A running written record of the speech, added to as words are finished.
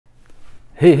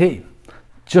Hey,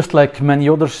 just like many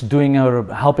others doing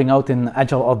or helping out in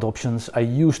Agile adoptions, I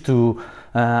used to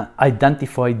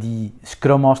identify the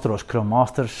Scrum Master or Scrum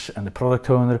Masters and the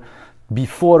product owner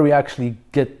before we actually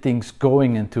get things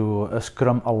going into a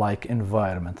Scrum-alike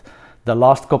environment. The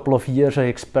last couple of years I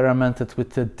experimented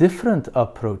with a different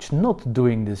approach, not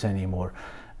doing this anymore,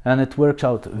 and it works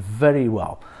out very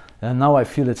well. And now I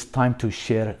feel it's time to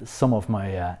share some of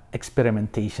my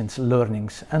experimentations,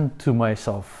 learnings, and to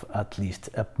myself at least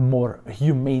a more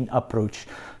humane approach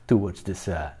towards this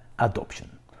adoption.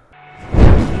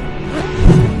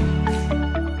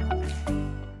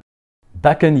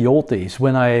 Back in the old days,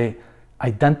 when I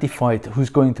identified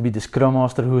who's going to be the Scrum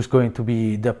Master, who's going to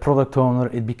be the product owner,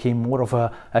 it became more of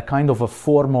a kind of a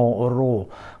formal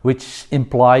role, which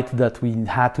implied that we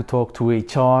had to talk to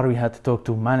HR, we had to talk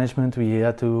to management, we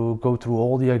had to go through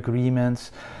all the agreements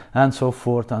and so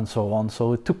forth and so on.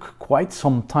 So it took quite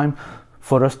some time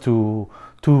for us to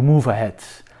move ahead.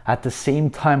 At the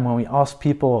same time, when we asked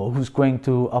people who's going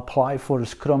to apply for a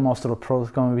Scrum Master or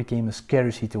product owner, it became a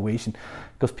scary situation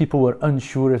because people were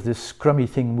unsure if this Scrummy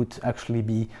thing would actually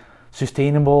be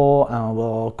sustainable and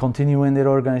will continue in their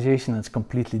organization. It's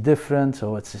completely different,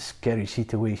 so it's a scary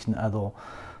situation at all.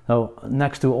 Now,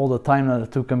 next to all the time that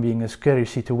it took in being a scary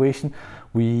situation,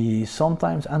 we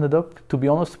sometimes ended up, to be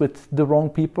honest, with the wrong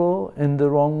people in the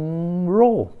wrong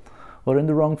role or in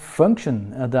the wrong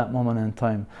function at that moment in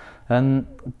time. And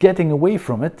getting away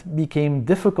from it became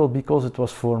difficult because it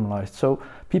was formalized. So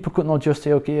people could not just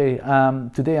say, okay,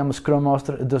 today I'm a Scrum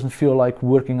Master, it doesn't feel like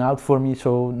working out for me,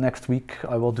 so next week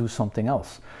I will do something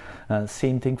else.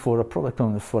 Same thing for a product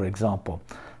owner, for example.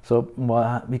 So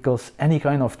because any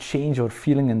kind of change or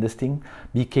feeling in this thing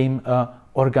became an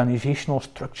organizational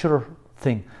structure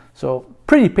thing. So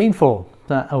pretty painful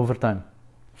over time.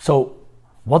 So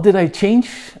what did I change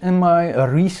in my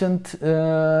recent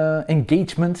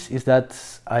engagements is that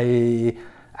I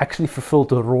actually fulfilled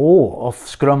the role of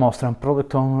Scrum Master and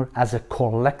Product Owner as a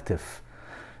collective.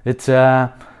 It's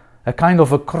a kind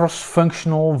of a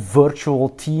cross-functional virtual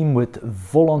team with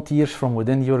volunteers from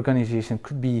within the organization. It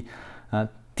could be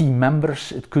team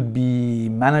members, it could be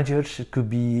managers, it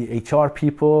could be HR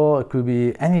people, it could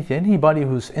be anybody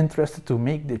who's interested to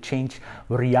make the change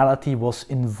reality was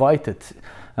invited.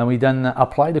 And we then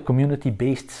apply the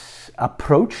community-based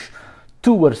approach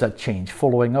towards that change,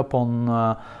 following up on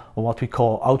what we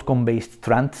call outcome-based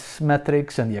trend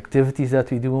metrics and the activities that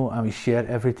we do, and we share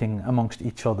everything amongst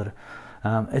each other.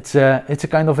 It's a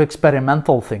kind of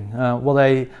experimental thing. What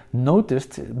I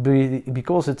noticed,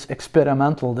 because it's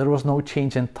experimental, there was no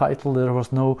change in title, there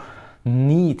was no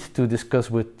need to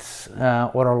discuss with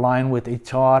or align with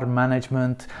HR,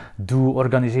 management, do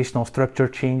organizational structure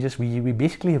changes. We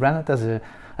basically ran it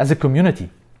as a community,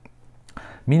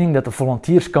 meaning that the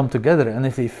volunteers come together, and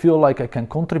if they feel like I can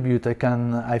contribute,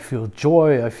 I feel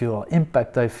joy, I feel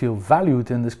impact, I feel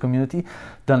valued in this community,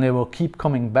 then they will keep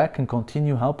coming back and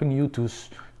continue helping you to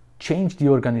change the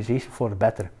organization for the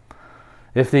better.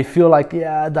 If they feel like,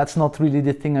 yeah, that's not really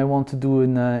the thing I want to do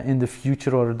in the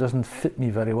future, or it doesn't fit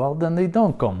me very well, then they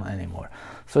don't come anymore.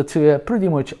 So it's pretty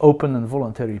much open and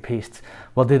voluntary based.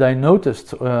 What did I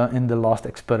notice in the last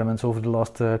experiments over the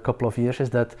last couple of years is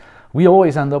that we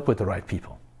always end up with the right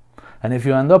people. And if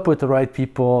you end up with the right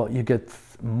people, you get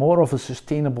more of a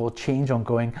sustainable change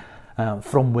ongoing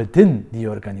from within the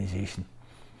organization.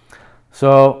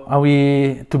 So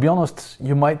to be honest,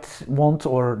 you might want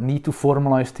or need to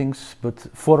formalize things, but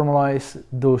formalize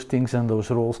those things and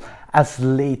those roles as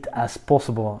late as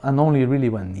possible and only really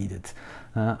when needed.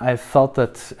 I felt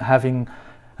that having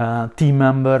team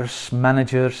members,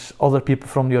 managers, other people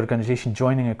from the organization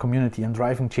joining a community and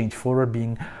driving change forward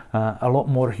being a lot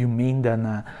more humane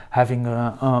than having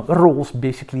roles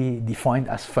basically defined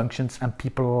as functions and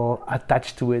people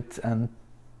attached to it and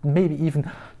maybe even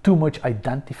too much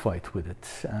identified with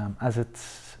it, as it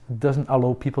doesn't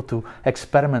allow people to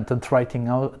experiment and try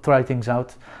things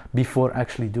out before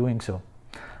actually doing so.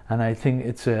 And I think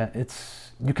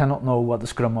you cannot know what the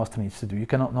Scrum Master needs to do, you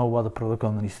cannot know what the Product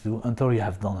Owner needs to do until you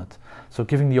have done it. So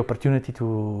giving the opportunity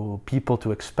to people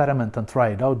to experiment and try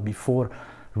it out before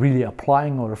really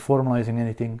applying or formalizing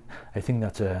anything, I think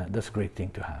that's a great thing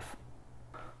to have.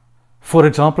 For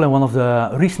example, in one of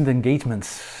the recent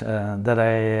engagements that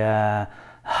I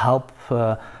help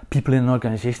people in an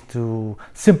organization to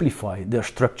simplify their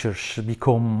structures,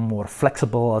 become more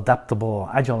flexible, adaptable,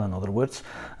 agile in other words.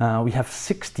 We have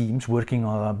 6 teams working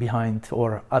behind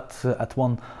or at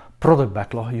one product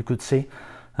backlog, you could say.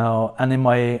 And in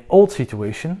my old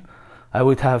situation, I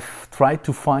would have tried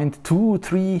to find 2 or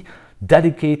 3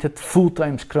 dedicated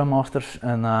full-time Scrum Masters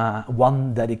and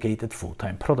 1 dedicated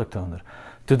full-time product owner.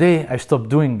 Today I stopped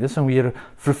doing this, and we are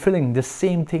fulfilling the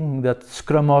same thing that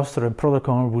Scrum Master and Product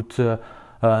Owner would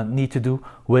need to do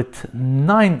with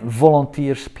 9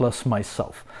 volunteers plus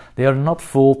myself. They are not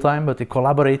full-time, but they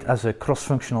collaborate as a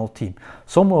cross-functional team.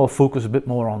 Some will focus a bit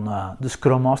more on the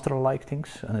Scrum Master-like things,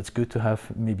 and it's good to have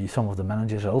maybe some of the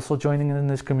managers also joining in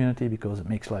this community, because it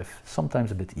makes life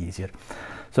sometimes a bit easier.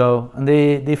 So, and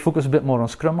they focus a bit more on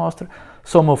Scrum Master.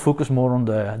 Some will focus more on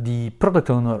the Product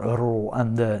Owner role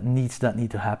and the needs that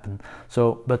need to happen.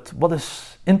 So, but what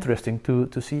is interesting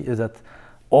to see is that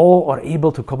all are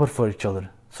able to cover for each other.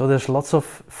 So there's lots of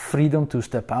freedom to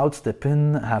step out, step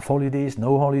in, have holidays,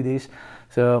 no holidays.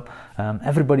 So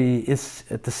everybody is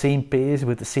at the same pace,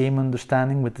 with the same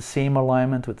understanding, with the same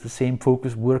alignment, with the same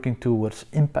focus, working towards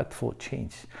impactful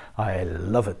change. I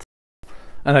love it.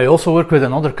 And I also work with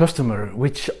another customer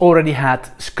which already had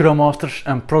Scrum Masters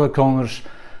and Product Owners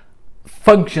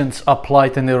functions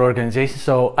applied in their organization.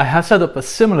 So I have set up a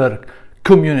similar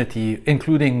community,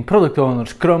 including Product Owners,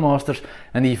 Scrum Masters,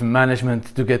 and even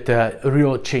management, to get a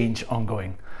real change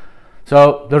ongoing.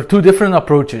 So there are 2 different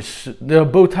approaches. They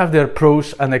both have their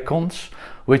pros and their cons.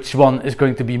 Which one is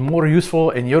going to be more useful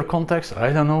in your context?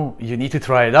 I don't know. You need to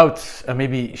try it out and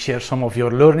maybe share some of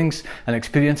your learnings and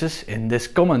experiences in this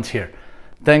comments here.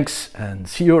 Thanks, and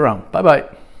see you around. Bye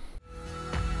bye.